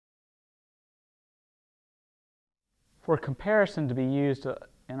For comparison to be used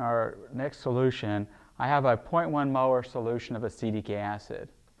in our next solution, I have a 0.1 molar solution of acetic acid.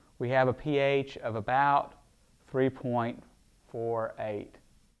 We have a pH of about 3.48.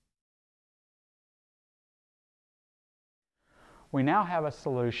 We now have a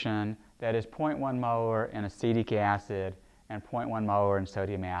solution that is 0.1 molar in acetic acid and 0.1 molar in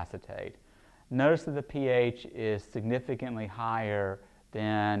sodium acetate. Notice that the pH is significantly higher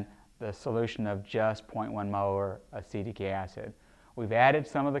than the solution of just 0.1 molar acetic acid. We've added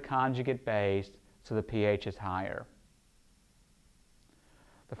some of the conjugate base, so the pH is higher.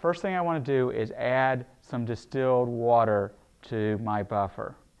 The first thing I want to do is add some distilled water to my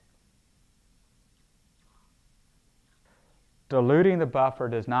buffer. Diluting the buffer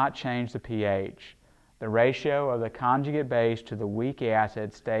does not change the pH. The ratio of the conjugate base to the weak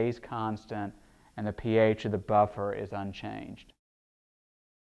acid stays constant, and the pH of the buffer is unchanged.